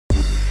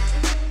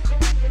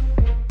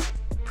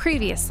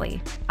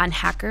Previously on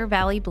Hacker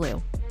Valley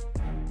Blue.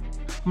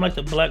 I'm like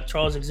the Black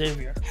Charles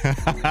Xavier.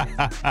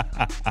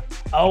 I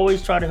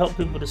always try to help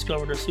people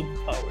discover their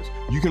superpowers.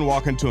 You can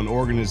walk into an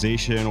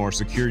organization or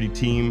security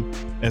team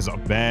as a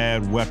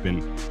bad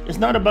weapon. It's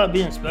not about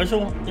being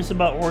special. It's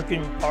about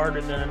working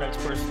harder than the next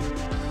person.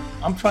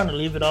 I'm trying to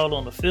leave it all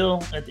on the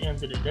field at the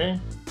end of the day.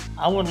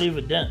 I want to leave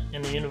a dent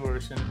in the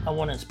universe, and I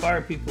want to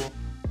inspire people.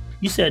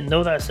 You said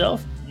know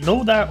thyself,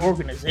 know thy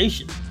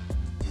organization.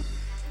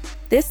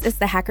 This is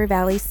the Hacker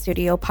Valley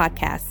Studio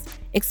podcast,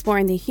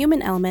 exploring the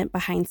human element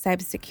behind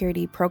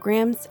cybersecurity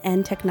programs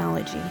and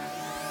technology.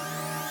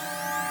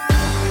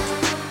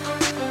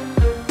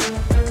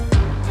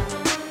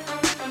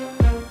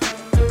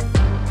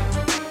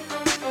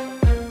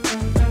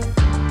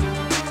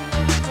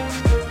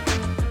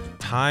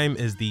 Time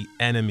is the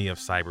enemy of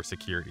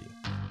cybersecurity.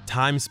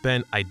 Time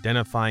spent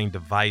identifying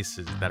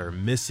devices that are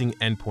missing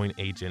endpoint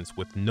agents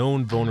with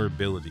known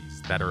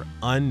vulnerabilities that are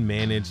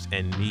unmanaged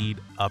and need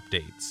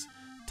updates.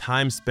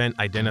 Time spent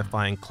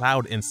identifying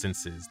cloud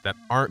instances that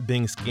aren't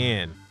being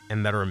scanned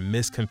and that are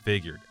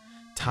misconfigured.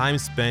 Time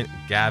spent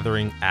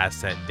gathering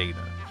asset data.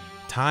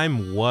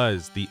 Time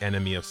was the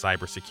enemy of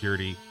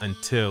cybersecurity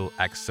until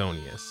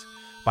Axonius.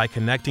 By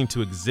connecting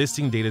to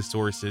existing data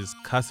sources,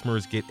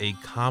 customers get a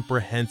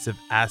comprehensive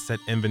asset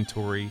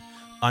inventory,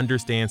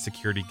 understand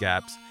security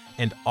gaps,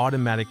 and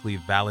automatically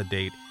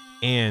validate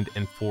and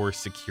enforce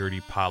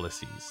security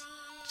policies.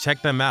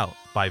 Check them out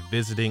by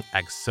visiting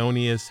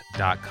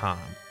Axonius.com.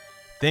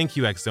 Thank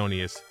you,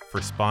 Axonius, for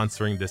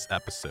sponsoring this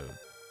episode.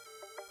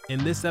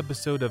 In this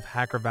episode of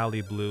Hacker Valley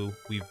Blue,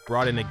 we've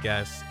brought in a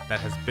guest that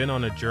has been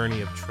on a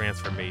journey of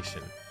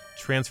transformation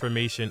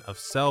of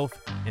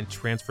self and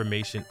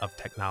transformation of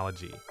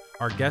technology.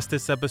 Our guest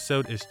this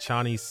episode is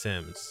Chani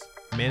Sims,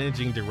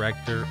 Managing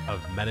Director of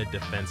Meta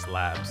Defense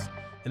Labs.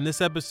 In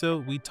this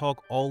episode, we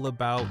talk all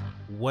about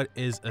what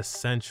is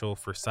essential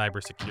for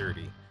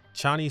cybersecurity.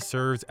 Chani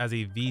serves as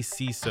a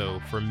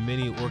vCISO for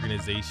many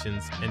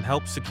organizations and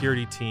helps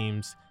security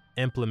teams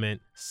implement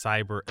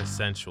cyber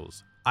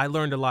essentials. I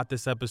learned a lot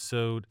this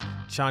episode.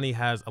 Chani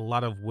has a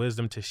lot of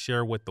wisdom to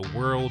share with the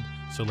world,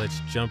 so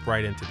let's jump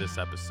right into this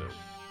episode.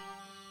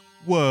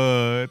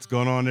 What's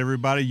going on,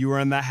 everybody? You are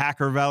in the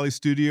Hacker Valley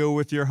studio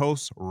with your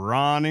hosts,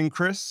 Ron and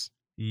Chris.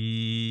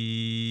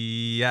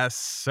 Yes,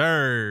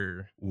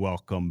 sir.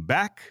 Welcome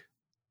back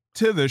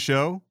to the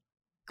show.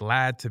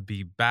 Glad to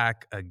be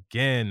back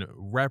again,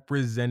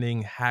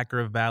 representing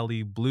Hacker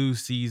Valley Blue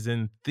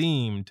season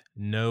themed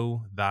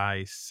Know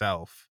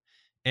Thyself.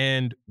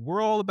 And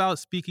we're all about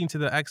speaking to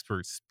the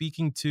experts,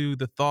 speaking to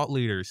the thought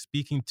leaders,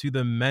 speaking to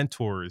the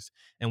mentors.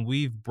 And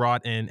we've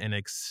brought in an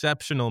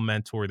exceptional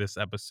mentor this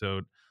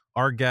episode.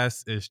 Our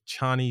guest is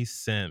Chani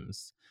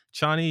Sims.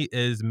 Chani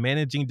is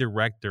Managing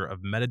Director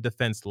of Meta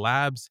Defense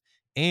Labs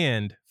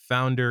and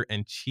founder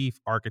and chief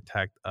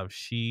architect of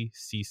She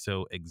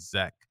CISO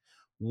Exec.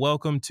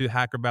 Welcome to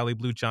Hacker Valley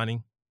Blue,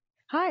 Chani.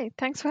 Hi,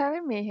 thanks for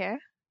having me here.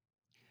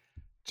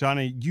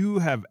 Chani, you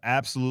have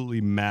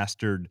absolutely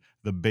mastered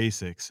the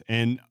basics,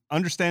 and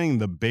understanding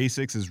the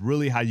basics is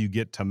really how you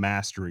get to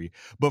mastery.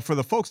 But for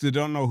the folks that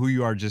don't know who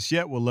you are just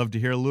yet, we'd love to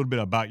hear a little bit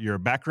about your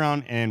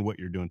background and what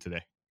you're doing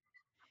today.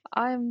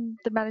 I'm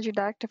the Managing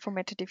Director for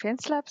Meta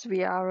Defense Labs.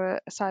 We are a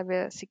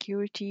cyber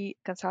security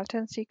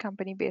consultancy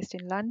company based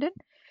in London.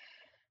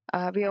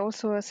 We are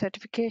also a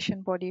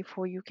certification body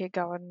for UK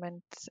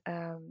government's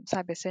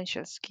Cyber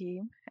Essentials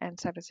scheme and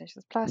Cyber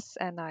Essentials Plus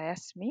and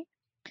ISME.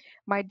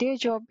 My day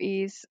job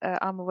is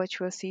I'm a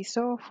virtual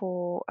CISO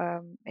for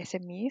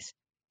SMEs.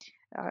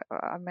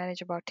 I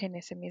manage about 10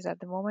 SMEs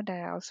at the moment.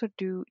 I also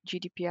do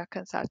GDPR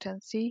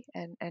consultancy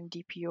and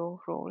DPO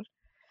role.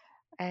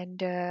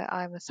 And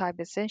I'm a Cyber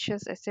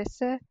Essentials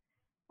assessor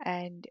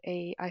and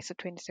a ISO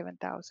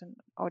 27000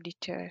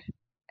 auditor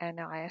and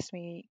an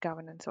ISME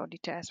governance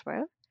auditor as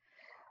well.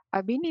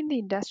 I've been in the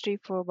industry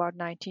for about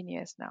 19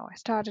 years now. I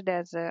started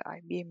as an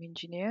IBM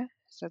engineer,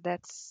 so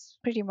that's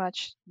pretty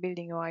much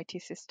building your IT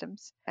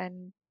systems,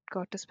 and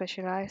got to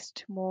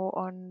specialized more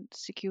on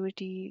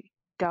security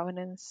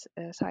governance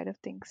side of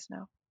things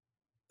now.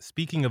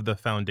 Speaking of the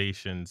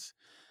foundations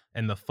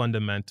and the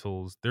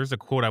fundamentals, there's a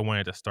quote I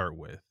wanted to start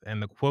with.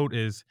 And the quote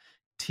is,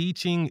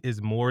 "Teaching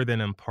is more than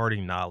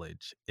imparting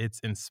knowledge. It's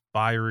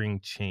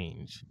inspiring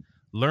change.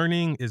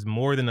 Learning is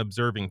more than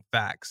observing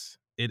facts.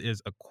 It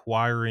is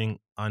acquiring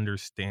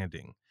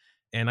understanding."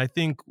 And I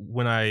think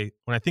when I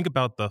think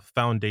about the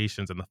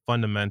foundations and the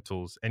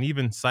fundamentals and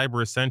even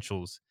cyber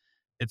essentials,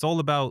 it's all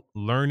about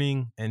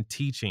learning and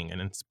teaching and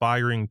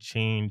inspiring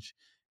change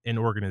in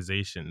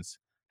organizations.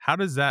 How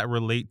does that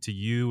relate to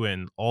you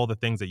and all the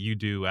things that you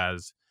do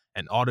as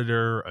an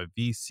auditor, a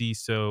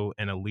vCISO,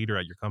 and a leader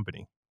at your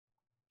company?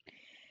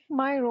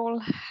 My role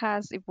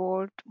has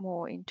evolved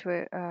more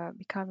into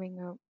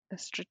becoming a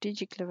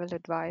strategic level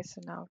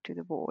advisor now to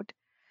the board.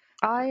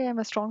 I am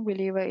a strong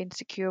believer in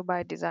secure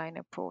by design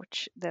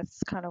approach.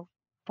 That's kind of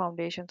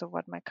foundations of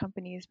what my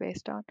company is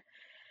based on.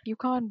 You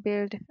can't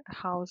build a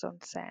house on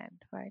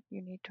sand, right?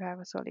 You need to have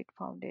a solid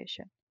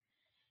foundation.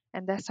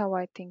 And that's how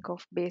I think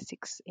of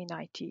basics in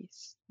IT,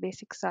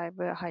 basic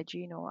cyber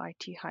hygiene or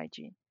IT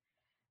hygiene.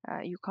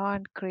 You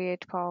can't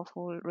create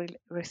powerful,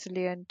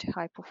 resilient,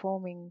 high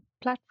performing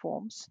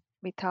platforms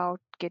without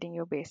getting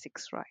your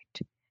basics right.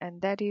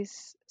 And that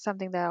is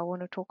something that I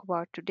want to talk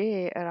about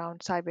today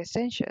around Cyber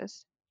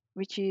Essentials,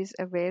 which is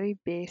a very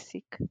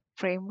basic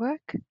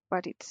framework,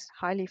 but it's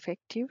highly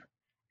effective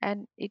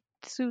and it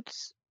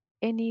suits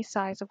any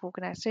size of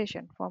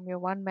organization, from your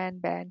one-man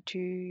band to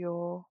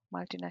your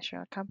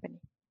multinational company.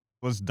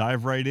 Let's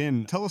dive right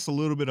in. Tell us a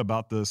little bit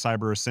about the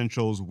Cyber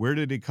Essentials. Where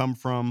did it come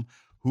from?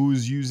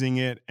 Who's using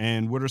it?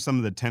 And what are some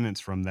of the tenets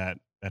from that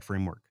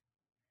framework?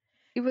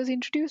 It was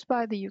introduced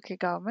by the UK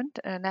government,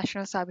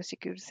 National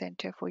Cybersecurity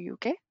Centre for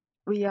UK.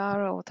 We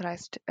are an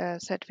authorized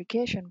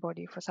certification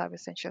body for Cyber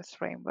Essentials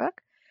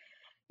framework.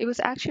 It was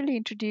actually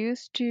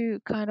introduced to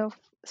kind of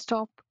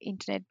stop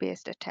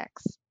internet-based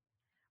attacks,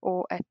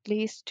 or at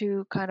least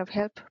to kind of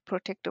help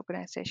protect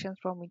organizations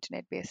from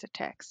internet-based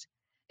attacks.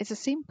 It's a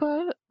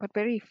simple but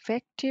very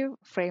effective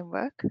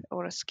framework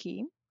or a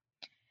scheme,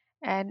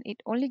 and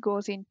it only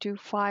goes into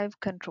 5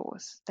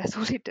 controls. That's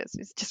all it does.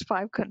 It's just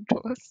 5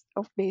 controls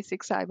of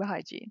basic cyber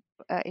hygiene.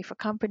 If a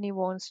company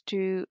wants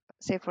to,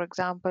 say, for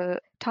example,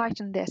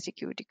 tighten their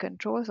security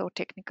controls or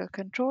technical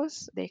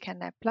controls, they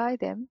can apply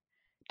them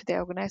to their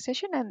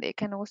organization, and they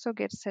can also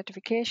get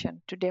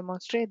certification to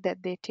demonstrate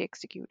that they take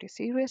security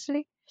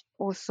seriously.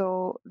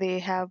 Also, they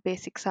have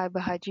basic cyber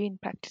hygiene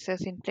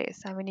practices in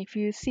place. I mean, if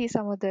you see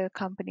some of the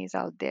companies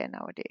out there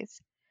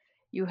nowadays,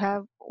 you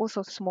have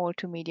also small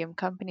to medium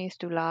companies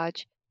to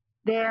large.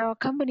 There are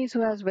companies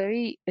who has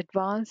very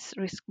advanced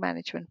risk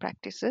management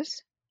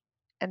practices,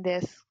 and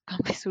there's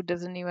companies who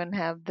doesn't even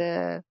have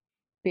the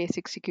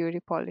basic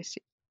security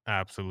policy.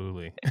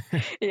 Absolutely.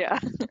 Yeah.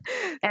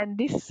 And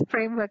this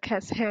framework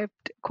has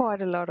helped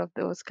quite a lot of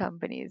those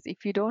companies.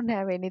 If you don't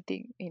have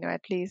anything,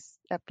 at least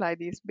apply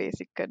these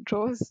basic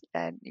controls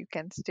and you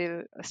can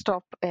still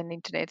stop an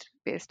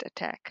internet-based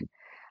attack.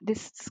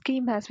 This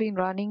scheme has been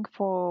running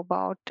for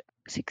about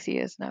 6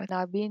 years now.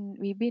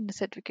 We've been a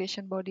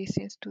certification body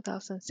since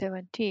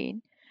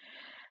 2017.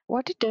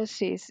 What it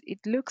does is it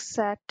looks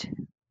at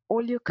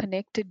all your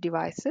connected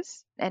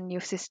devices and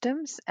your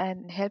systems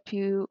and help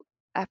you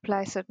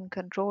apply certain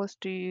controls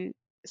to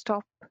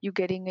stop you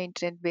getting an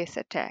internet-based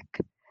attack.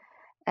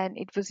 And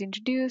it was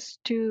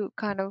introduced to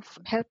kind of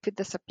help with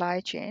the supply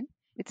chain.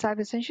 With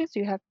Cyber Essentials,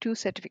 you have 2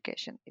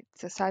 certifications.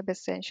 It's a Cyber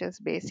Essentials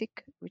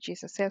Basic, which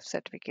is a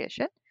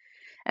self-certification,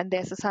 and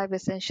there's a Cyber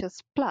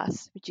Essentials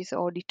Plus, which is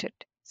audited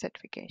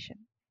certification.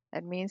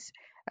 That means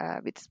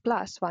with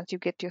Plus, once you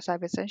get your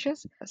Cyber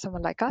Essentials,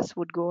 someone like us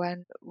would go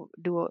and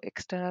do an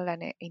external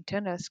and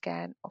internal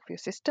scan of your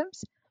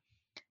systems,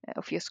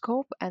 of your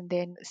scope, and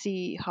then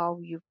see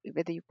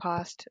whether you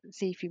passed,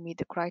 see if you meet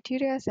the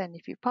criteria, and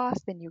if you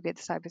pass, then you get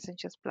the Cyber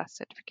Essentials Plus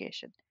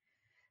certification.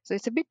 So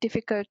it's a bit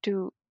difficult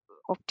to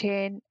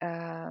obtain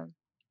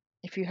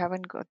if you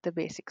haven't got the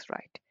basics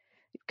right,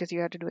 because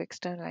you have to do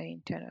external and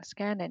internal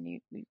scan, and you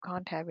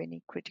can't have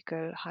any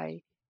critical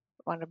high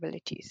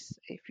vulnerabilities.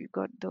 If you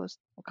got those,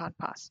 you can't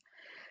pass.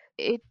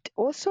 It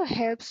also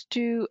helps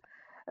to,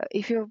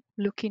 if you're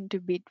looking to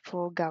bid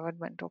for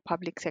government or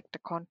public sector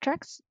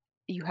contracts,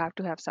 you have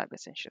to have Cyber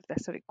Essentials.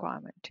 That's a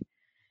requirement.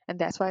 And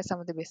that's why some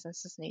of the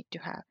businesses need to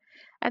have.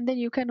 And then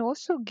you can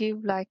also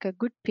give like a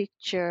good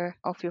picture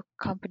of your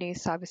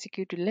company's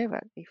cybersecurity level.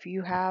 If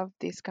you have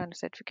this kind of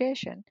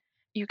certification,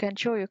 you can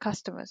show your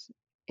customers,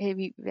 hey,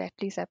 we at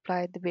least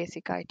applied the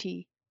basic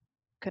IT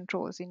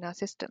controls in our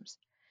systems.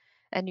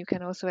 And you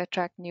can also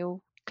attract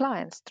new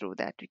clients through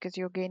that because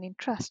you're gaining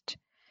trust.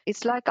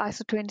 It's like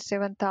ISO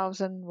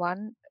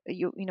 27001.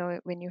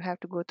 When you have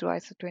to go through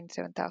ISO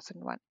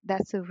 27001,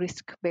 that's a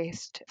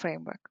risk-based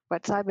framework.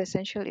 But Cyber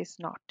Essential is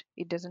not.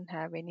 It doesn't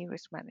have any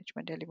risk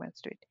management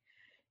elements to it.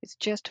 It's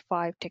just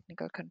 5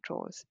 technical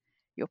controls: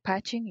 your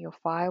patching, your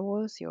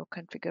firewalls, your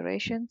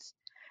configurations,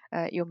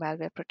 your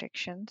malware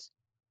protections,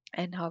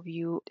 and how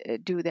you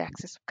do the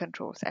access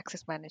controls,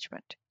 access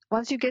management.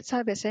 Once you get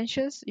Cyber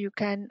Essentials, you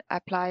can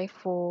apply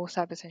for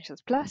Cyber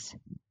Essentials Plus.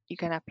 You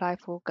can apply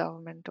for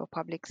government or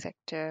public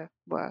sector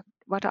work.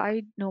 What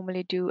I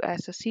normally do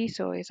as a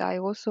CISO is I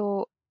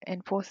also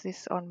enforce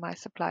this on my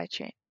supply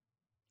chain.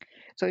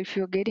 So if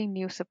you're getting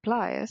new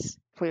suppliers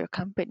for your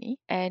company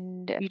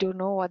and you don't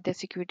know what their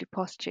security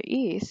posture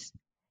is,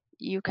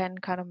 you can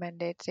kind of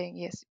mandate saying,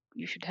 yes,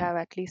 you should have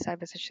at least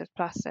Cyber Essentials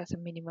Plus as a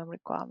minimum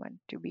requirement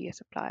to be a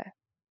supplier.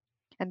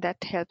 And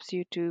that helps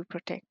you to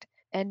protect.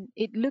 And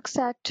it looks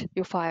at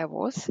your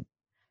firewalls.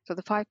 So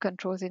the 5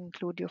 controls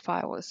include your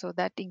firewalls. So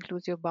that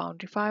includes your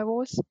boundary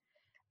firewalls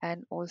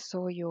and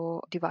also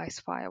your device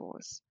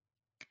firewalls.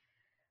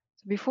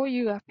 So before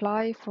you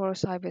apply for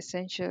Cyber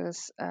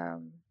Essentials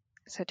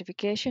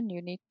certification,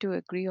 you need to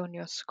agree on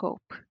your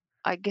scope.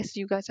 I guess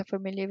you guys are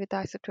familiar with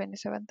ISO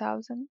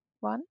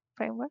 27001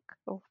 framework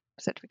of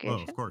certification.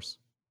 Oh, of course.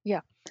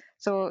 Yeah.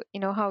 So you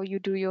know how you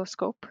do your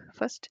scope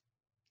first.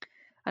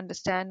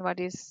 Understand where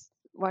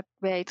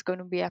it's going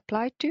to be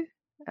applied to,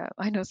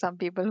 I know some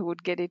people who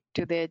would get it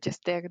to their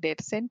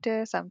data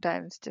center,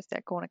 sometimes just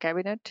their corner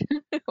cabinet,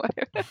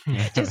 whatever,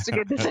 just to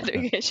get the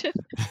certification.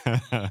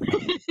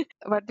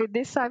 But with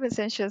this Cyber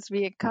Essentials,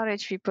 we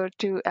encourage people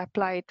to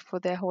apply it for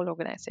their whole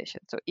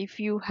organization. So if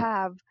you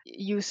have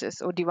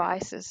users or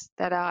devices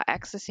that are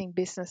accessing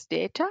business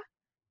data,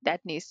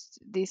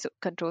 these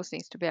controls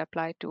needs to be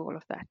applied to all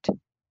of that.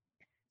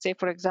 Say,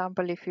 for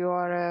example, if you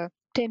are a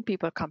 10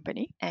 people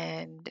company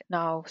and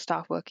now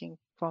staff working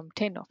from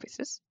 10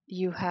 offices,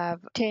 you have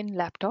 10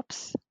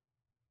 laptops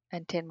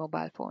and 10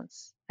 mobile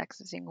phones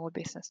accessing all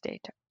business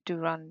data to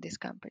run this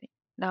company.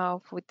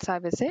 Now, with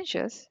Cyber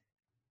Essentials,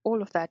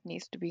 all of that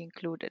needs to be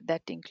included.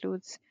 That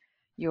includes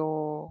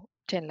your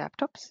 10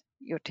 laptops,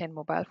 your 10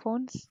 mobile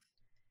phones,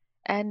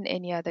 and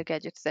any other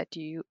gadgets that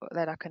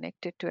are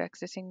connected to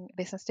accessing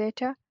business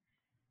data,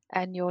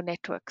 and your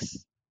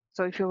networks.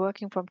 So if you're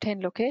working from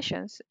 10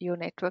 locations, your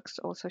networks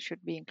also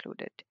should be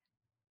included.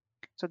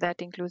 So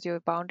that includes your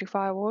boundary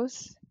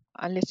firewalls,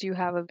 unless you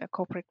have a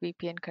corporate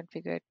VPN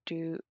configured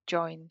to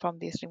join from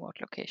these remote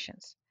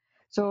locations.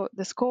 So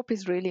the scope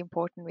is really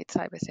important with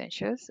Cyber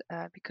Essentials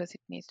because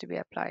it needs to be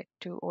applied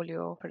to all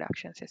your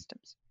production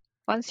systems.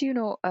 Once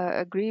you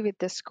agree with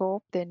the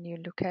scope, then you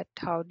look at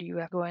how do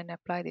you go and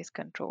apply these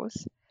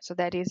controls. So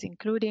that is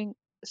including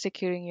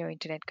securing your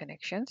internet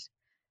connections.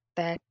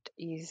 That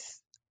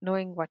is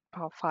knowing what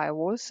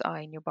firewalls are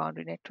in your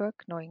boundary network,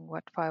 knowing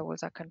what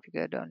firewalls are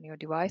configured on your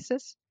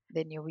devices.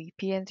 Then your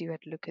VPNs, you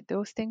have to look at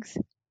those things.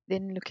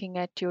 Then looking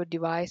at your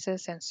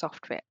devices and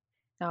software.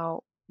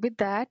 Now, with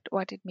that,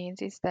 what it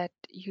means is that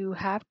you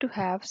have to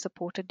have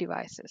supported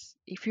devices.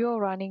 If you're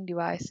running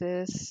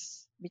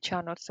devices which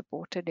are not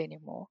supported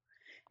anymore,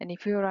 and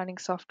if you're running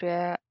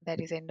software that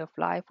is end of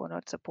life or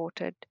not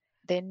supported,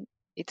 then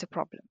it's a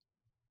problem.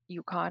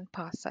 You can't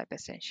pass Cyber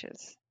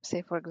Essentials.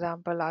 Say, for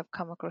example, I've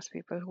come across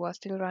people who are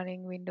still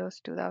running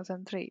Windows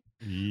 2003.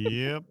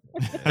 Yep.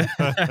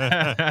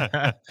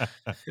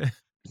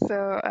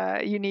 So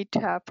you need to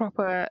have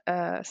proper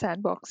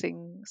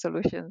sandboxing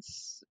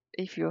solutions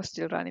if you're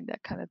still running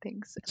that kind of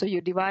things. So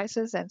your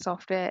devices and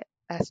software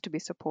has to be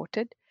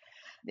supported.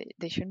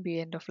 They shouldn't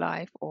be end of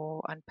life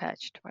or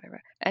unpatched,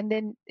 whatever. And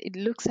then it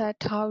looks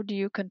at how do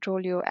you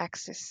control your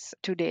access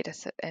to data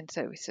and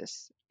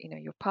services.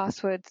 Your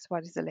passwords.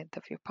 What is the length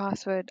of your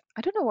password?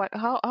 I don't know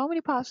how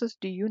many passwords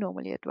do you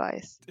normally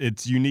advise?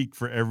 It's unique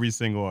for every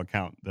single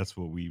account. That's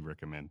what we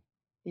recommend.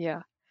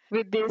 Yeah.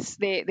 With this,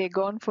 they're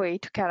gone for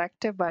 8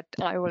 character, but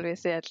I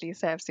always say at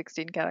least have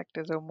 16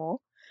 characters or more.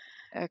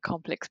 A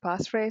complex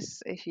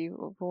passphrase if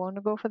you want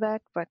to go for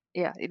that. But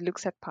yeah, it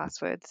looks at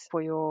passwords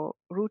for your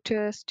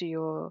routers, to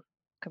your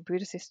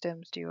computer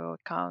systems, to your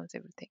accounts,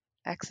 everything.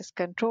 Access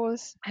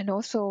controls, and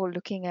also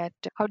looking at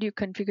how do you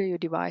configure your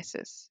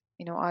devices.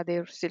 Are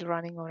they still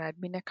running on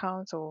admin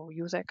accounts or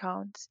user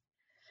accounts?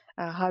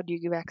 How do you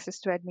give access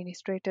to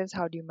administrators?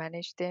 How do you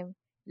manage them?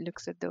 It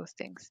looks at those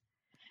things.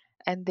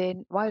 And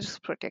then virus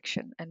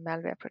protection and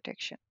malware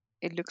protection.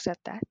 It looks at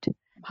that.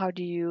 How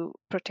do you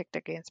protect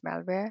against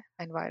malware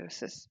and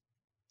viruses?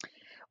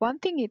 One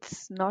thing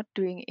it's not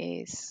doing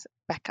is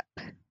backup.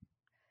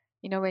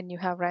 When you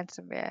have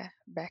ransomware,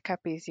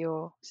 backup is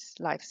your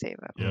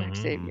lifesaver.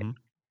 Mhm.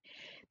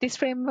 This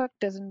framework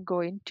doesn't go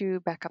into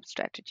backup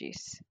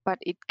strategies, but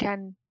it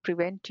can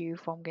prevent you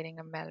from getting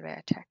a malware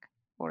attack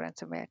or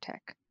ransomware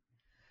attack.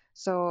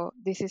 So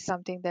this is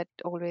something that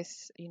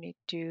always you need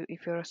to,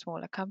 if you're a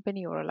smaller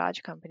company or a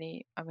large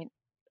company. I mean,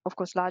 of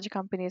course, larger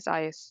companies,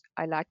 I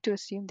like to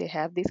assume they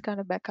have these kind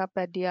of backup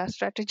and DR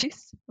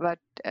strategies, but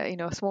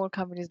small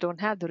companies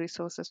don't have the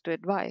resources to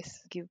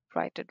give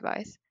right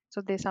advice, so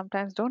they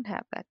sometimes don't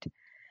have that.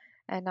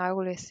 And I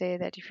always say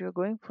that if you're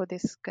going for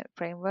this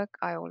framework,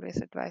 I always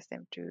advise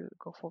them to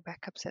go for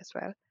backups as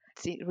well.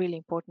 It's really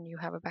important you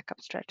have a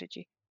backup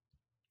strategy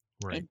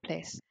in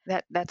place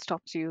that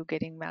stops you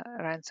getting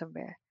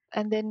ransomware.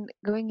 And then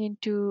going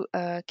into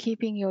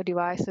keeping your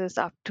devices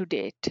up to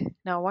date.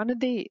 Now, one of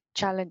the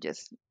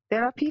challenges,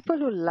 there are people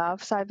who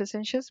love Cyber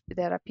Essentials.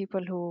 There are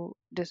people who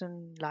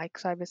doesn't like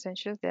Cyber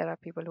Essentials. There are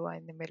people who are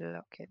in the middle.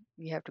 Okay,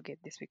 we have to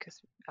get this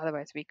because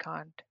otherwise we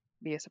can't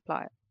be a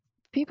supplier.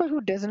 People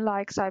who doesn't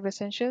like Cyber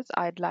Essentials,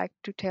 I'd like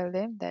to tell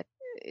them that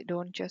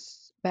don't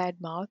just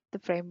badmouth the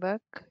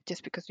framework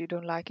just because you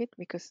don't like it,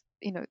 because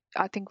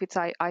I think with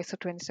ISO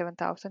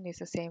 27000 is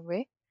the same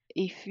way.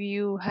 If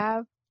you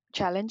have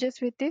challenges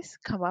with this,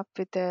 come up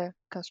with a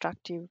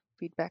constructive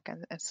feedback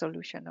and a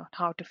solution on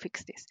how to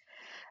fix this.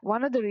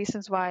 One of the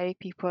reasons why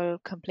people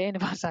complain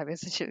about Cyber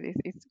Essentials is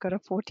it's got a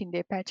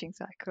 14-day patching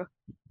cycle.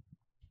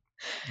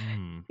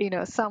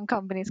 Some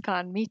companies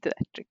can't meet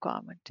that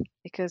requirement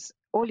because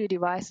all your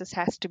devices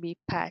has to be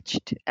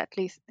patched. At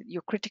least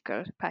your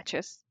critical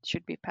patches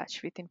should be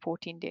patched within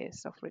 14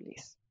 days of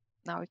release.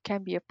 Now, it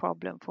can be a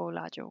problem for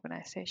large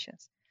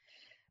organizations.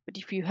 But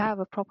if you have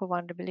a proper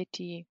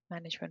vulnerability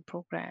management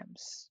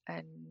programs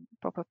and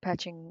proper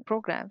patching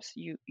programs,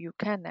 you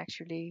can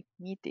actually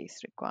meet these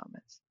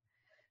requirements.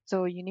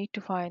 So you need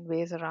to find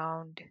ways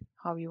around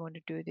how you want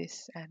to do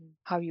this and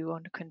how you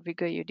want to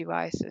configure your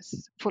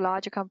devices. For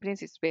larger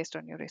companies, it's based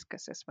on your risk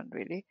assessment,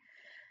 really.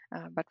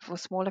 But for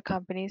smaller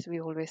companies, we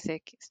always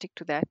say stick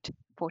to that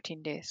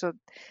 14 days. So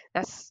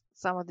that's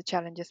some of the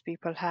challenges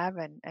people have,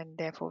 and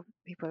therefore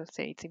people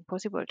say it's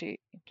impossible to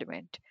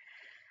implement.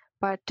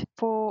 But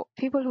for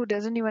people who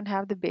doesn't even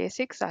have the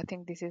basics, I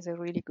think this is a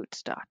really good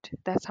start.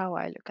 That's how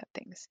I look at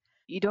things.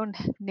 You don't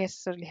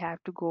necessarily have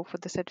to go for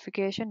the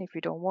certification if you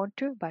don't want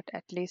to, but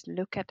at least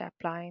look at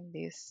applying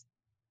these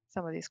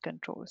some of these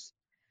controls.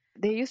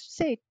 They used to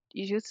say it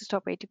used to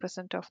stop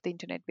 80% of the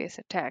internet-based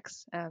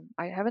attacks.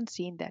 I haven't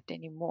seen that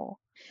anymore.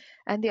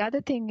 And the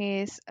other thing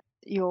is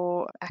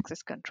your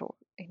access control.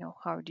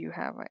 How do you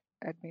have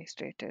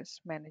administrators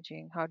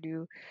managing? How do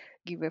you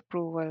give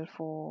approval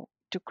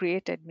to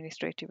create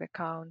administrative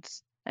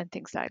accounts and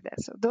things like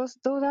that? So those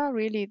are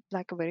really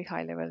like a very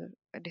high level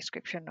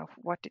description of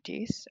what it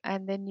is.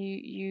 And then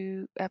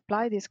you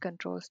apply these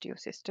controls to your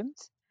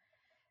systems,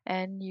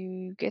 and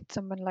you get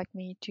someone like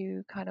me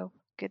to kind of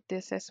get the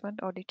assessment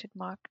audited,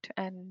 marked,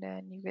 and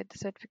then you get the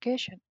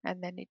certification,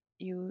 and then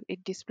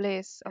it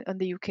displays on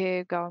the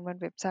UK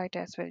government website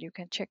as well. You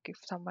can check if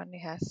someone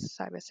has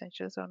cyber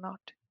essentials or not.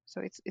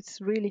 So it's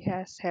really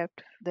has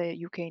helped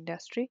the UK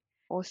industry,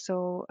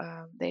 also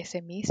the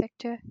SME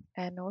sector,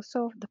 and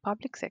also the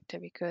public sector,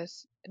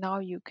 because now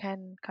you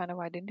can kind of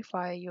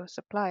identify your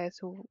suppliers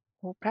who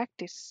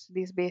practice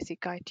these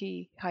basic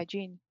IT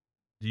hygiene.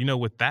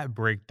 With that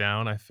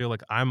breakdown, I feel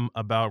like I'm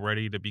about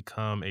ready to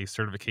become a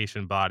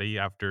certification body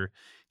after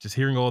just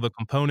hearing all the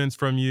components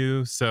from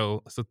you.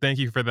 So thank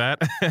you for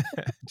that.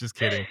 Just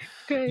kidding. You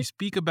Great.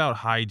 speak about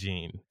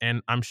hygiene,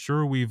 and I'm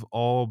sure we've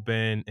all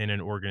been in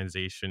an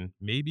organization,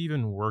 maybe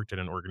even worked at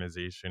an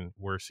organization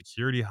where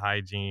security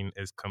hygiene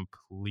is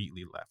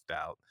completely left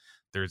out.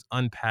 There's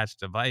unpatched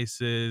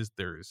devices,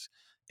 there's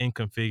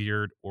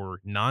inconfigured or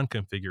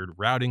non-configured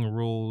routing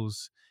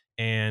rules,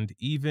 and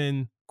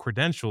even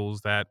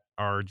credentials that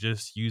are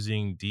just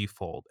using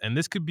default. And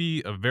this could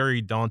be a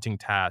very daunting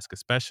task,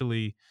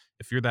 especially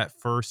if you're that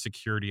first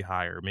security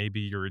hire.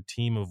 Maybe you're a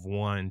team of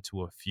one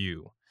to a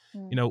few.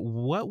 Mm.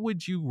 What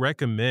would you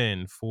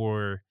recommend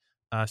for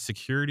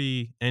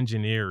security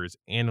engineers,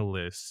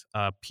 analysts,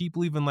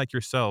 people even like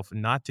yourself,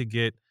 not to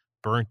get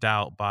burnt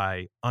out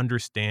by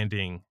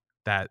understanding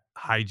that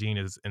hygiene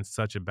is in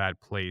such a bad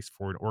place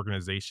for an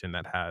organization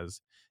that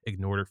has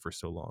ignored it for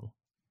so long?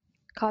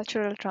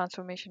 Cultural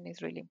transformation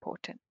is really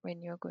important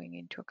when you're going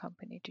into a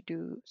company to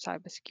do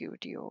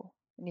cybersecurity or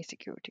any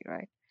security,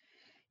 right?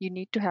 You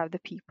need to have the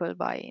people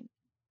buy in.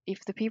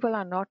 If the people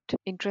are not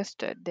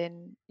interested,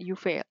 then you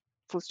fail.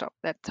 Full stop.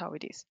 That's how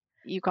it is.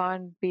 You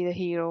can't be the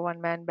hero, one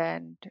man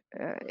band,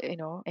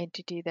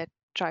 entity that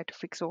try to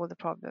fix all the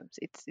problems.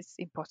 It's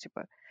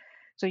impossible.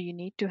 So you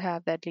need to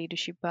have that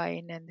leadership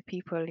buy-in and the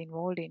people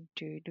involved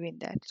into doing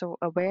that. So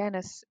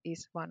awareness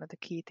is one of the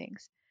key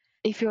things.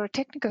 If you're a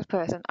technical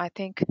person, I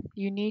think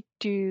you need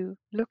to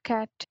look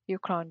at your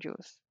crown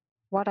jewels.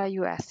 What are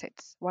your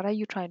assets? What are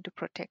you trying to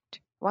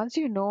protect? Once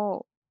you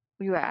know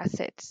your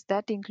assets,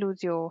 that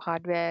includes your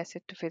hardware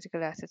asset to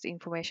physical assets,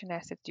 information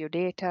assets, your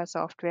data,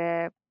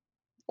 software,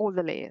 all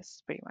the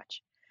layers pretty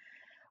much.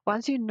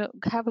 Once you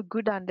have a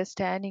good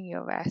understanding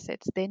of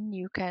assets, then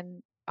you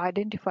can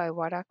identify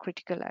what are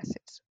critical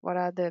assets, what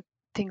are the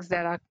things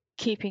that are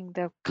keeping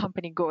the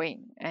company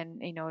going,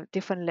 and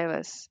different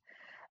levels.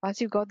 Once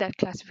you got that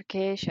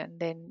classification,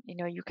 then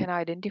you can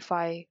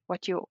identify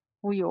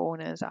who your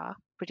owners are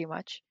pretty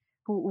much,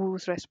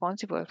 who's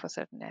responsible for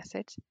certain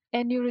assets,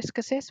 and your risk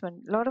assessment.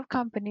 A lot of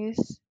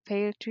companies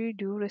fail to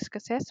do risk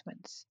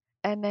assessments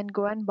and then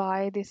go and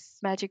buy this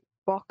magic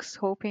box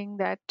hoping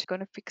that it's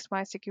going to fix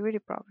my security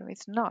problem.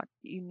 It's not.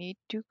 You need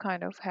to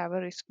kind of have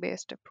a risk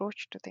based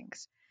approach to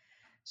things.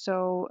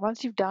 So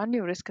once you've done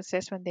your risk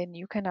assessment, then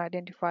you can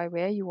identify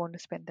where you want to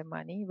spend the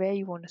money, where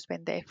you want to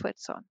spend the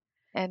efforts on.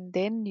 And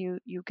then you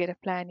get a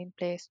plan in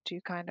place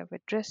to kind of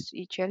address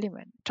each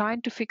element.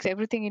 Trying to fix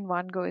everything in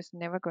one go is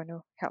never going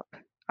to help.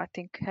 I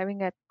think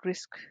having a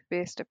risk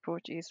based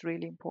approach is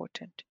really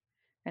important,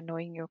 and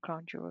knowing your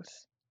crown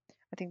jewels.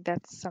 I think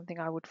that's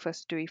something I would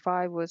first do if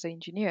I was an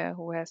engineer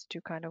who has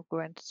to kind of go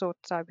and sort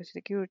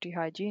cybersecurity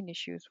hygiene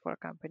issues for a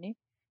company.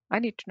 I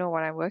need to know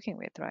what I'm working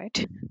with,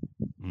 right?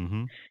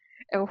 Mm-hmm.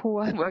 Or who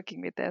I'm working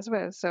with as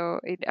well.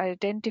 So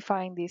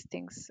identifying these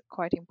things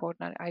quite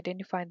important.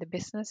 Identifying the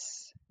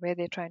business where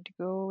they're trying to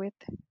go with,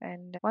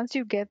 and once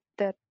you get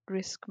that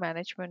risk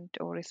management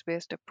or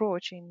risk-based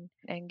approach in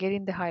and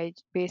getting the high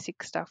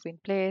basic stuff in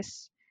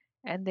place,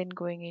 and then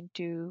going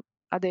into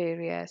other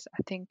areas,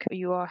 I think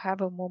you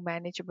have a more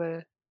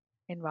manageable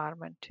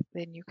environment.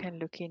 Then you can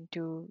look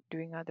into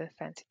doing other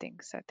fancy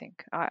things. I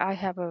think I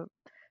have a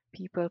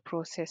people,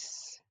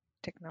 process,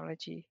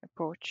 technology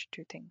approach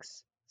to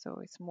things. So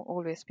it's more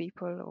always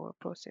people or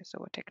process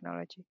or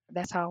technology.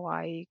 That's how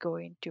I go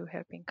into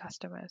helping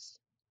customers.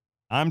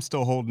 I'm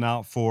still holding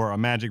out for a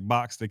magic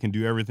box that can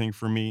do everything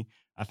for me.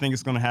 I think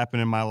it's going to happen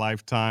in my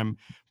lifetime.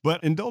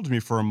 But indulge me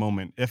for a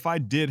moment. If I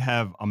did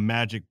have a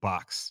magic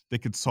box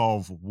that could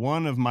solve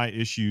one of my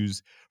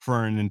issues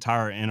for an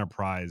entire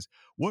enterprise,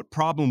 what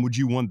problem would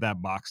you want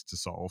that box to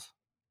solve?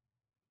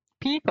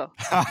 People.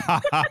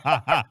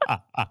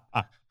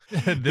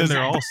 Then Does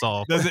they're it all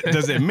solved.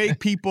 does it make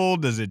people?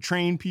 Does it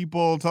train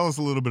people? Tell us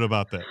a little bit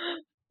about that.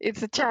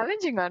 It's a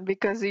challenging one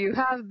because you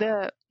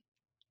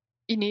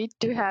need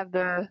to have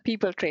the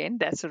people trained.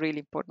 That's a really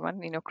important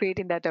one.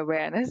 Creating that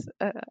awareness.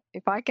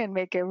 If I can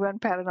make everyone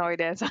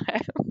paranoid as I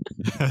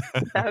am,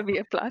 that'll be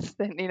a plus.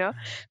 Then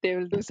they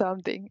will do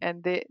something,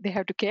 and they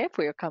have to care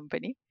for your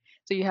company.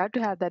 So you have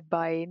to have that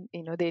buy-in.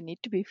 They need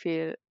to be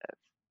feel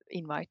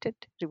invited,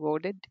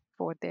 rewarded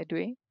for what they're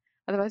doing.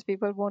 Otherwise,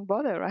 people won't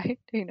bother, right?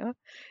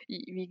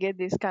 We get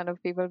these kind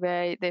of people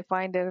where they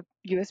find a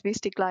USB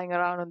stick lying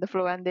around on the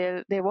floor and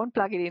they won't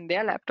plug it in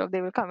their laptop.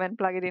 They will come and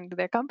plug it into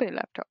their company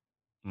laptop.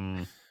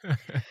 Mm.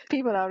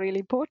 People are really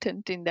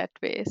important in that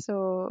way.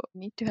 So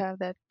need to have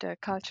that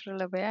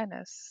cultural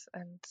awareness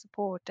and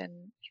support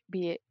and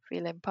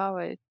feel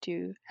empowered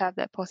to have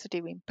that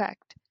positive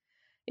impact.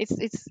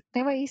 It's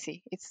never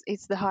easy.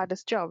 It's the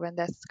hardest job, and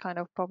that's kind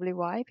of probably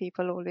why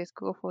people always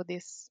go for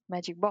this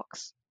magic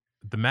box.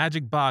 The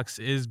magic box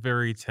is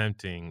very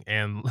tempting.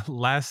 And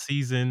last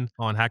season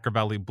on Hacker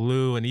Valley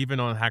Blue and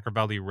even on Hacker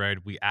Valley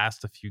Red, we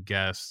asked a few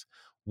guests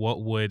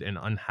what would an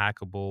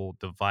unhackable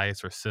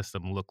device or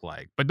system look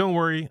like. But don't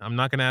worry, I'm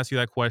not going to ask you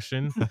that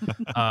question. We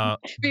But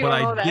all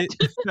I know did.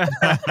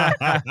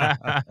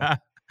 that.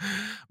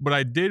 But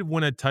I did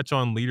want to touch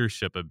on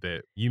leadership a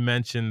bit. You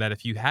mentioned that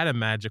if you had a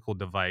magical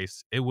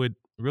device, it would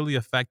really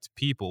affect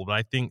people. But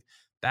I think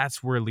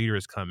that's where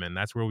leaders come in.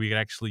 That's where we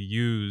actually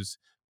use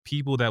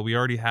people that we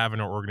already have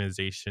in our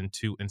organization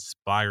to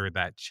inspire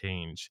that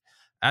change.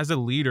 As a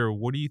leader,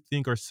 what do you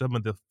think are some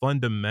of the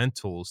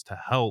fundamentals to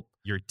help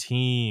your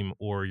team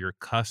or your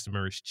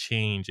customers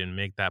change and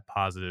make that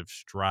positive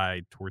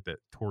stride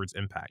towards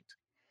impact?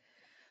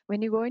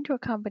 When you go into a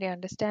company,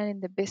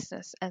 understanding the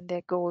business and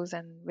their goals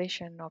and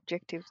vision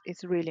objectives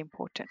is really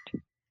important.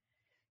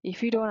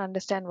 If you don't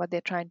understand what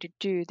they're trying to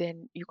do,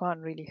 then you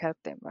can't really help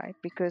them, right?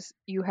 Because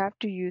you have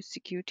to use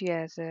security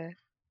as a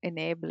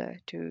enabler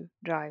to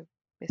drive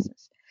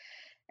business.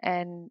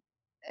 And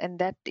and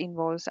that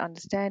involves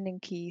understanding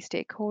key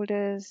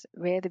stakeholders,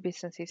 where the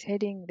business is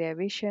heading, their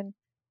vision.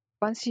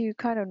 Once you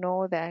kind of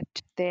know that,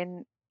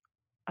 then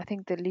I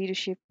think the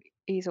leadership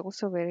is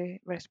also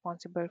very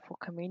responsible for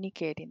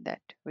communicating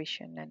that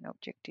vision and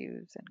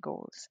objectives and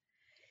goals.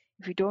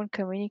 If you don't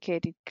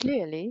communicate it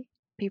clearly,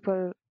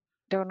 people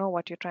don't know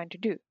what you're trying to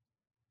do.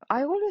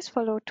 I always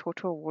follow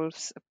Toto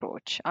Wolff's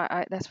approach.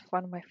 That's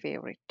one of my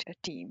favorite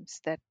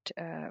teams. That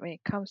when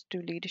it comes to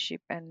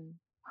leadership and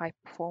high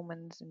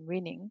performance and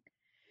winning,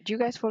 do you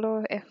guys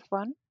follow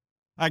F1?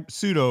 I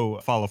pseudo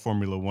follow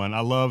Formula One. I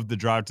love the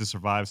Drive to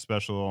Survive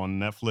special on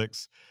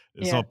Netflix.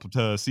 It's Yeah, up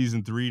to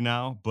season 3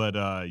 now, but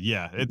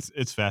yeah,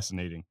 it's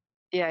fascinating.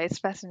 yeah, it's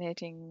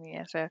fascinating.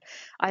 Yeah, so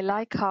I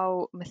like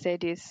how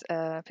Mercedes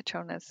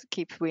Petronas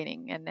keeps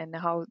winning, and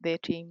how their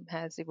team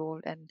has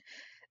evolved and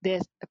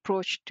their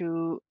approach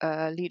to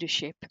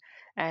leadership.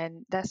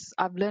 And that's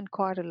I've learned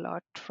quite a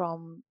lot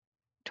from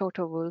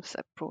Toto Wolff's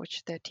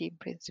approach, the team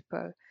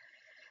principle,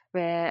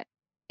 where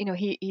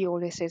he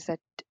always says that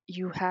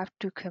you have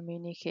to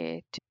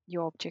communicate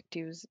your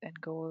objectives and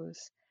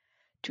goals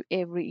to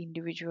every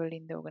individual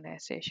in the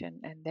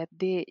organization, and that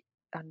they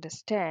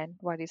understand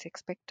what is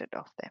expected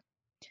of them.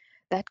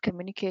 That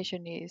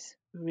communication is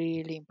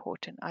really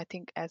important. I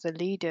think as a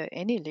leader,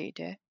 any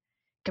leader,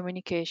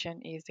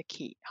 communication is the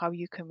key, how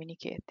you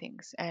communicate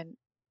things. And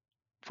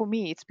for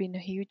me, it's been a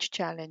huge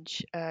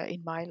challenge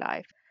in my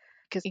life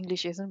because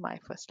English isn't my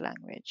first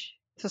language.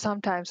 So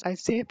sometimes I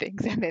say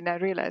things and then I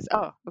realize,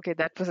 oh, okay,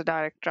 that was a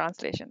direct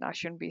translation. I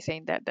shouldn't be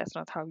saying that. That's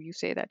not how you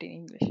say that in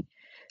English.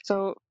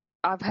 So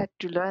I've had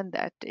to learn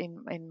that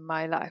in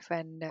my life,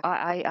 and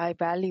I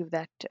value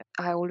that.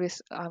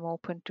 I'm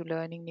open to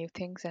learning new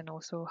things, and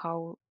also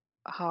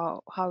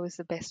how is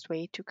the best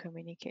way to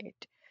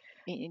communicate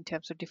in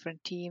terms of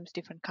different teams,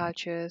 different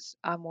cultures.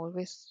 I'm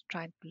always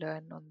trying to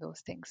learn on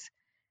those things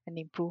and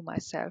improve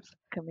myself,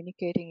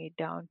 communicating it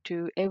down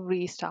to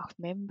every staff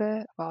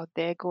member about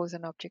their goals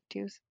and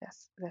objectives.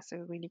 That's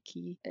a really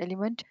key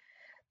element.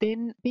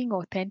 Then being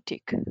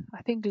authentic.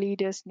 I think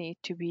leaders need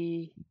to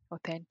be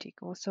authentic.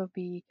 Also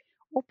be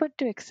open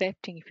to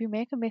accepting. If you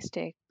make a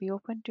mistake, be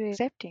open to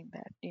accepting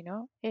that,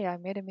 hey, I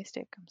made a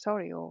mistake. I'm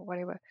sorry, or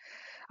whatever.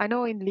 I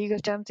know in legal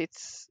terms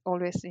it's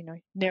always,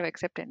 never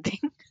accept anything.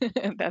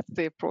 That's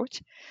the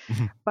approach.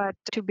 But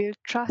to build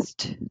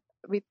trust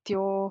with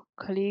your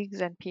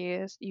colleagues and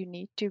peers, you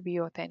need to be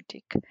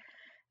authentic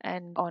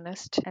and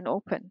honest and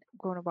open,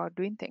 going about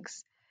doing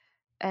things.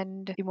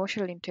 And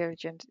emotional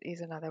intelligence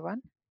is another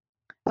one.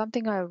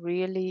 Something I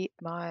really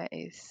admire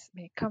is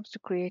when it comes to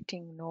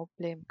creating no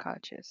blame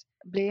cultures.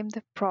 Blame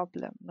the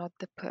problem, not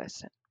the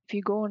person. If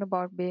you go on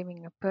about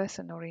blaming a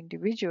person or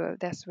individual,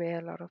 that's where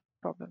a lot of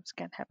problems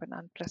can happen,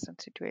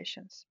 unpleasant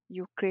situations.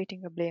 You're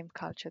creating a blame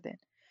culture then.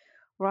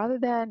 Rather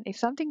than, if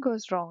something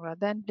goes wrong, rather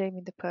than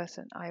blaming the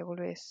person, I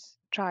always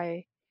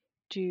try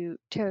to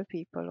tell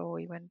people, or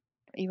even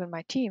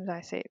my teams,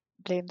 I say,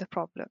 blame the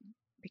problem,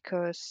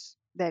 because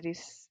that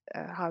is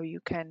how you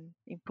can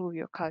improve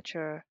your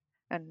culture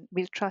and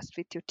build trust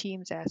with your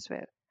teams as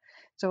well.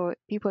 So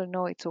people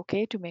know it's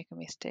okay to make a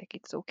mistake.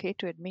 It's okay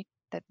to admit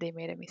that they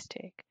made a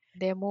mistake.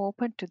 They're more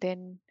open to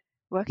then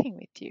working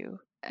with you.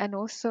 And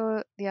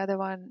also the other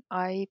one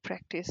I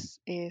practice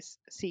is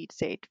see it,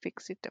 say it,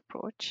 fix it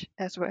approach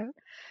as well,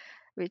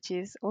 which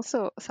is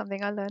also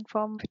something I learned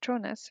from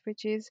Petronas,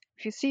 which is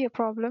if you see a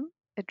problem,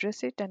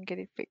 address it and get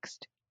it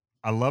fixed.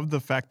 I love the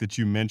fact that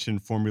you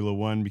mentioned Formula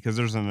One because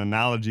there's an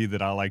analogy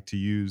that I like to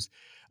use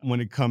when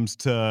it comes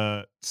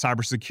to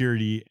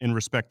cybersecurity in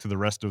respect to the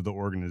rest of the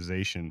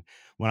organization.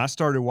 When I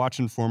started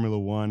watching Formula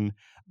One,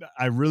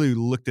 I really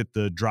looked at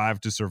the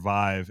Drive to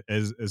Survive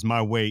as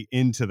my way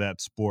into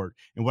that sport.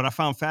 And what I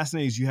found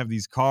fascinating is you have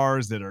these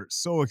cars that are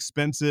so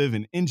expensive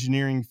and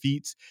engineering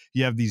feats.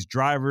 You have these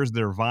drivers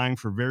that are vying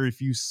for very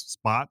few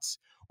spots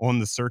on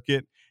the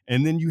circuit.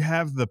 And then you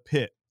have the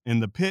pit. And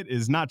the pit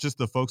is not just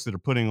the folks that are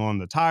putting on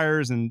the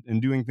tires and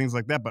doing things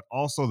like that, but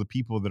also the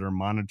people that are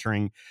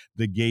monitoring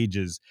the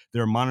gauges.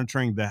 They're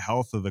monitoring the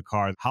health of the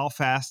car, how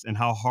fast and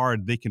how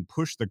hard they can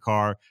push the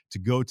car to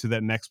go to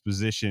that next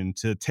position,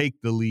 to take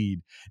the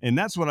lead. And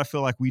that's what I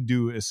feel like we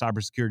do as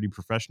cybersecurity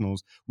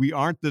professionals. We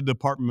aren't the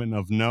department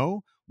of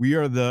no. We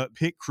are the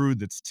pit crew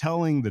that's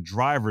telling the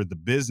driver, the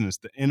business,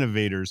 the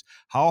innovators,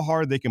 how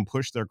hard they can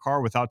push their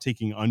car without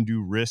taking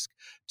undue risk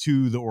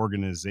to the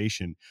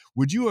organization.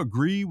 Would you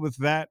agree with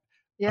that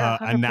Yeah,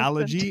 100%.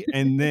 analogy?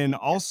 And then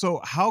also,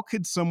 how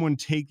could someone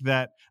take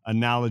that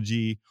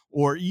analogy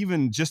or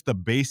even just the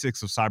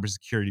basics of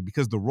cybersecurity?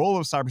 Because the role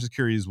of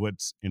cybersecurity is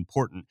what's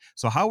important.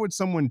 So how would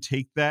someone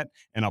take that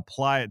and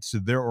apply it to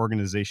their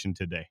organization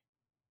today?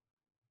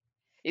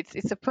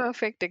 It's a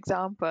perfect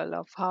example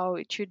of how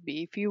it should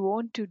be. If you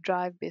want to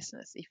drive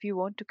business, if you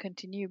want to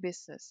continue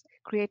business,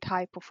 create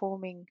high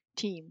performing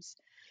teams,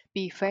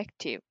 be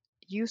effective,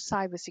 use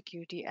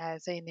cybersecurity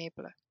as an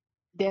enabler.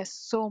 There's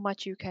so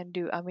much you can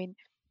do. I mean,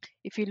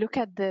 if you look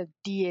at the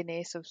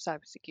DNAs of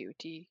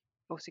cybersecurity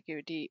or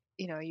security,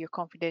 your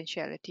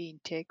confidentiality,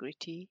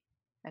 integrity,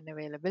 and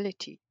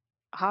availability.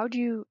 How do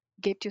you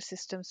get your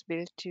systems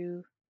built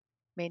to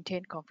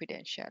maintain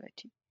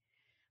confidentiality?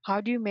 How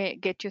do you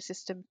get your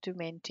system to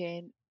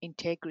maintain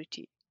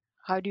integrity?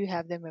 How do you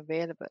have them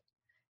available?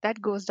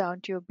 That goes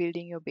down to your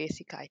building your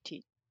basic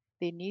IT.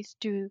 They need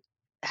to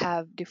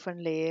have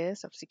different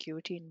layers of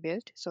security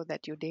inbuilt so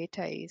that your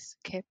data is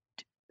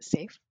kept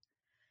safe.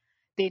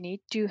 They need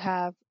to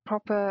have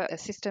proper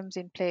systems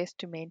in place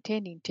to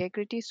maintain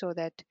integrity so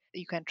that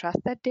you can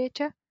trust that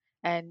data,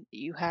 and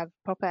you have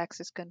proper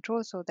access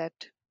control so that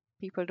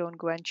people don't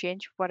go and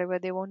change whatever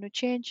they want to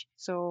change.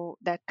 So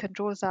that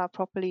controls are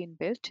properly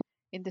inbuilt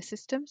in the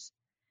systems.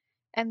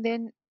 And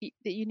then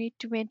you need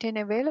to maintain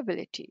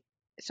availability.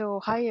 So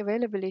high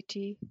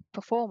availability,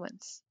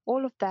 performance,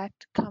 all of that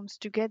comes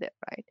together,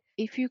 right?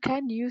 If you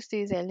can use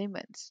these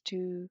elements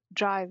to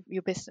drive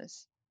your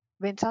business,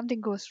 when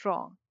something goes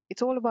wrong,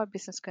 it's all about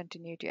business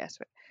continuity as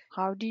well.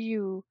 How do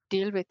you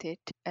deal with it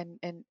and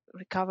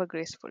recover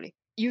gracefully?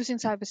 Using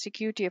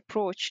cybersecurity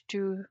approach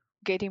to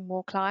getting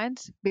more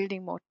clients,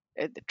 building more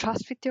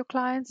trust with your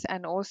clients,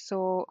 and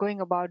also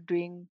going about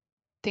doing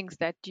things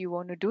that you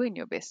want to do in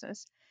your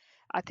business.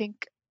 I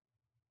think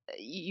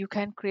you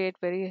can create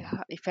very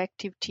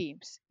effective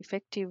teams,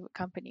 effective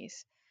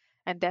companies.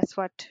 And that's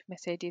what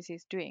Mercedes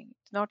is doing.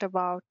 It's not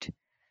about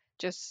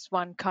just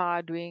one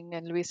car doing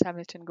and Lewis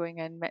Hamilton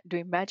going and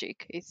doing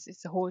magic.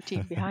 It's a whole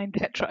team behind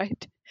that,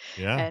 right?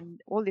 Yeah.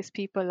 And all these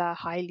people are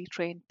highly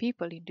trained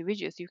people,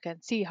 individuals. You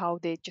can see how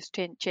they just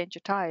change a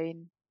tire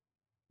in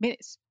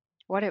minutes,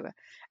 whatever,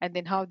 and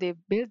then how they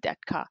build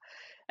that car.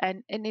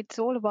 And it's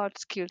all about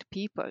skilled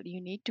people.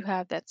 You need to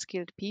have that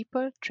skilled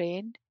people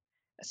trained,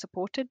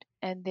 supported,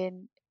 and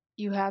then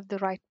you have the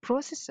right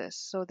processes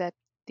so that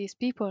these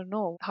people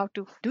know how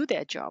to do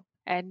their job.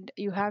 And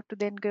you have to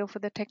then go for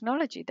the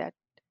technology that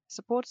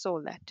supports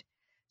all that.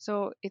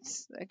 So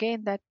it's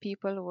again that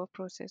people over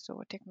process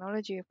over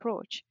technology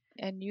approach,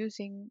 and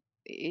using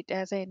it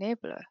as an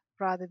enabler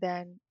rather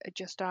than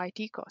just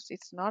IT cost.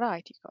 It's not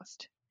IT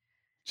cost.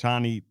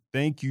 Chani,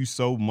 thank you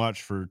so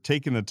much for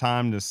taking the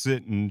time to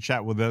sit and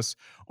chat with us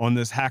on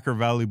this Hacker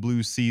Valley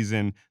Blues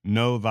season,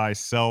 Know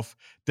Thyself.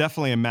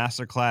 Definitely a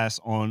masterclass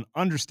on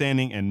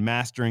understanding and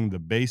mastering the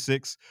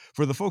basics.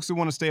 For the folks who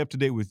want to stay up to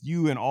date with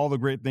you and all the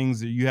great things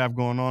that you have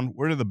going on,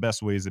 what are the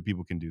best ways that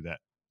people can do that?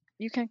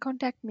 You can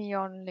contact me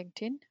on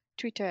LinkedIn,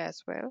 Twitter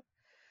as well,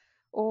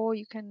 or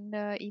you can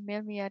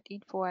email me at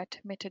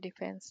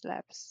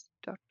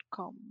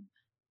info@metadefenselabs.com.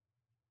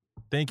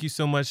 Thank you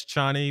so much,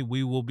 Chani.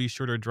 We will be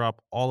sure to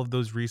drop all of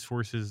those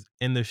resources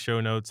in the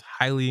show notes.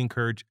 Highly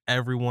encourage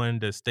everyone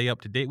to stay up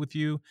to date with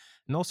you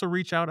and also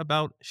reach out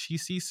about She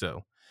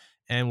CISO.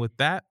 And with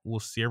that, we'll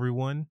see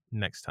everyone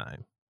next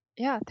time.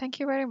 Yeah, thank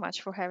you very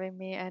much for having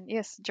me. And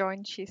yes,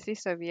 join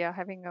CISA. We are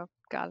having a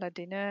gala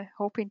dinner,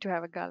 hoping to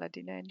have a gala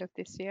dinner end of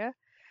this year,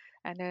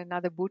 and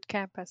another boot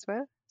camp as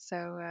well.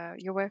 So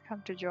you're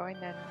welcome to join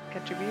and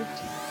contribute.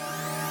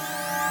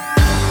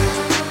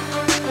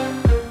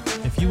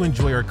 If you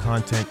enjoy our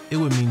content, it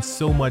would mean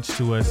so much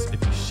to us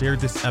if you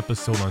shared this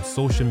episode on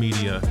social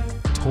media,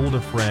 told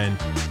a friend,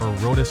 or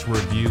wrote us a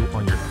review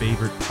on your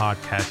favorite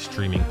podcast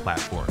streaming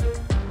platform.